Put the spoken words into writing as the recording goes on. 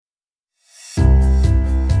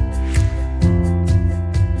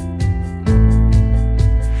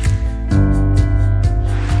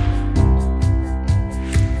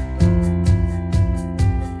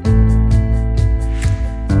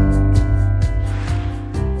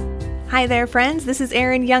Hi there, friends. This is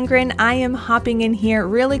Erin Youngren. I am hopping in here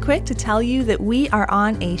really quick to tell you that we are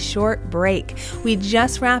on a short break. We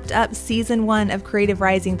just wrapped up season 1 of Creative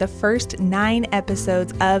Rising, the first 9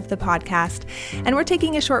 episodes of the podcast, and we're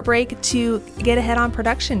taking a short break to get ahead on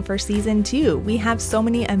production for season 2. We have so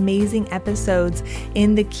many amazing episodes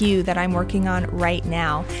in the queue that I'm working on right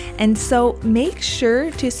now. And so make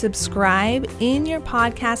sure to subscribe in your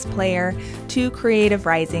podcast player to Creative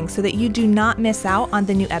Rising so that you do not miss out on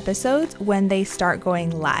the new episodes when they start going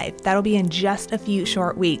live. That'll be in just a few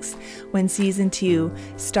short weeks when season 2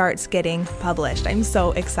 starts getting published. I'm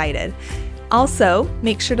so excited. Also,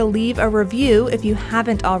 make sure to leave a review if you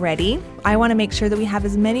haven't already. I want to make sure that we have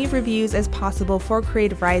as many reviews as possible for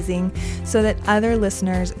Creative Rising so that other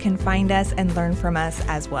listeners can find us and learn from us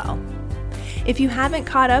as well. If you haven't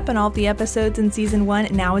caught up on all of the episodes in season 1,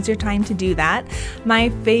 now is your time to do that. My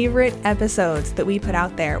favorite episodes that we put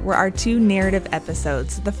out there were our 2 narrative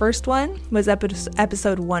episodes. The first one was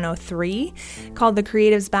episode 103 called The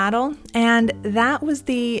Creative's Battle, and that was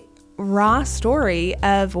the raw story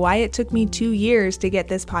of why it took me 2 years to get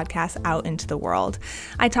this podcast out into the world.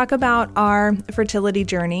 I talk about our fertility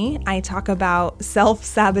journey, I talk about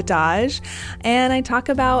self-sabotage, and I talk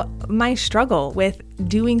about my struggle with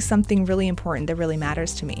doing something really important that really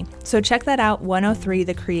matters to me. So check that out, 103,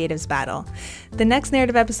 The Creative's Battle. The next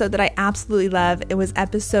narrative episode that I absolutely love, it was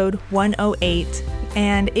episode 108,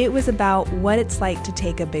 and it was about what it's like to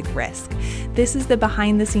take a big risk. This is the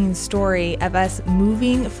behind the scenes story of us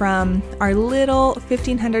moving from our little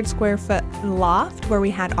 1,500 square foot loft where we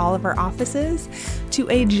had all of our offices to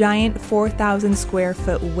a giant 4,000 square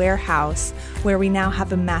foot warehouse where we now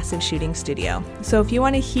have a massive shooting studio. So if you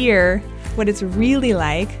want to hear what it's really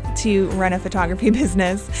like to run a photography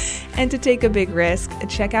business and to take a big risk,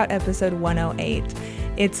 check out episode 108.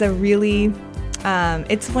 It's a really,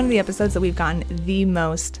 it's one of the episodes that we've gotten the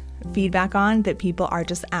most feedback on that people are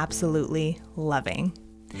just absolutely loving.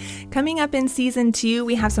 Coming up in season 2,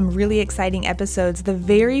 we have some really exciting episodes. The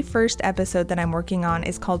very first episode that I'm working on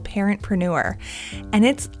is called Parentpreneur, and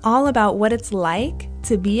it's all about what it's like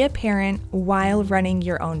to be a parent while running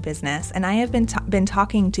your own business. And I have been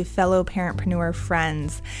talking to fellow parentpreneur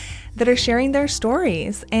friends that are sharing their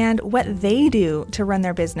stories and what they do to run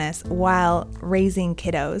their business while raising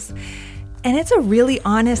kiddos. And it's a really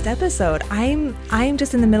honest episode. I'm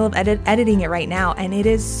just in the middle of editing it right now, and it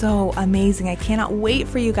is so amazing. I cannot wait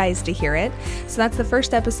for you guys to hear it. So that's the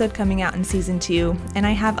first episode coming out in season 2, and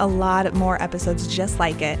I have a lot more episodes just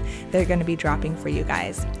like it that are going to be dropping for you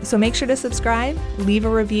guys. So make sure to subscribe, leave a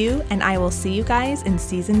review, and I will see you guys in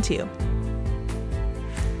season 2.